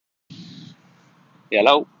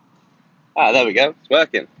Hello. There we go. It's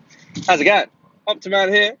working. How's it going? Optiman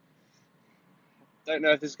here. Don't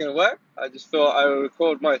know if this is going to work. I just thought I would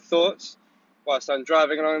record my thoughts whilst I'm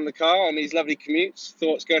driving along in the car on these lovely commutes.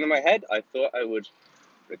 Thoughts going in my head. I thought I would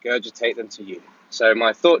regurgitate them to you. So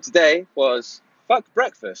my thought today was, fuck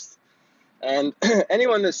breakfast. And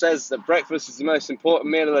anyone that says that breakfast is the most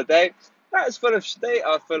important meal of the day, they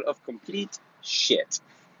are full of complete shit.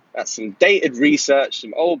 That's some dated research,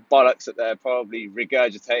 some old bollocks that they're probably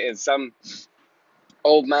regurgitating. Some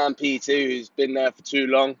old man P2 who's been there for too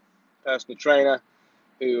long, personal trainer,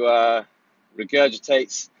 who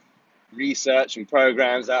regurgitates research and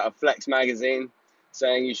programs out of Flex magazine,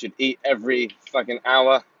 saying you should eat every fucking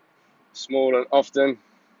hour, small and often,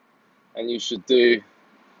 and you should do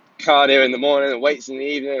cardio in the morning and weights in the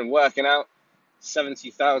evening and working out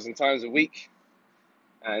 70,000 times a week,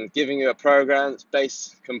 and giving you a program that's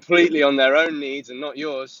based completely on their own needs and not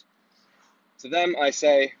yours. To them, I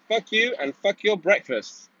say, fuck you and fuck your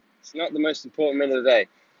breakfast. It's not the most important meal of the day.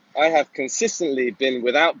 I have consistently been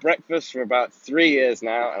without breakfast for about 3 years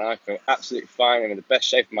now, and I feel absolutely fine. I'm in the best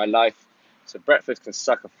shape of my life, so breakfast can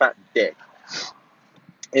suck a fat dick.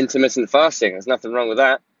 Intermittent fasting, there's nothing wrong with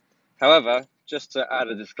that. However, just to add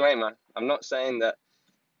a disclaimer, I'm not saying that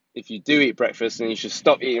if you do eat breakfast, then you should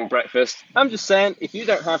stop eating breakfast. I'm just saying, if you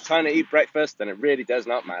don't have time to eat breakfast, then it really does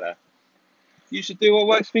not matter. You should do what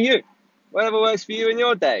works for you. Whatever works for you in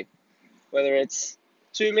your day. Whether it's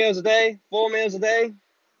 2 meals a day, 4 meals a day,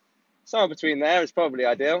 somewhere between there is probably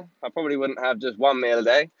ideal. I probably wouldn't have just 1 meal a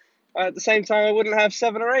day. At the same time, I wouldn't have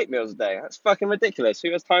 7 or 8 meals a day. That's fucking ridiculous.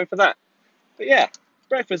 Who has time for that? But yeah,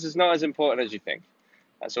 breakfast is not as important as you think.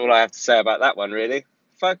 That's all I have to say about that one, really.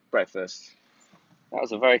 Fuck breakfast. That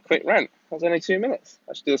was a very quick rant. That was only 2 minutes.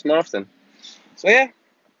 I should do this more often. So yeah,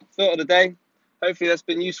 thought of the day. Hopefully that's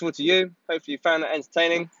been useful to you. Hopefully you found it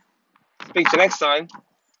entertaining. Speak to you next time.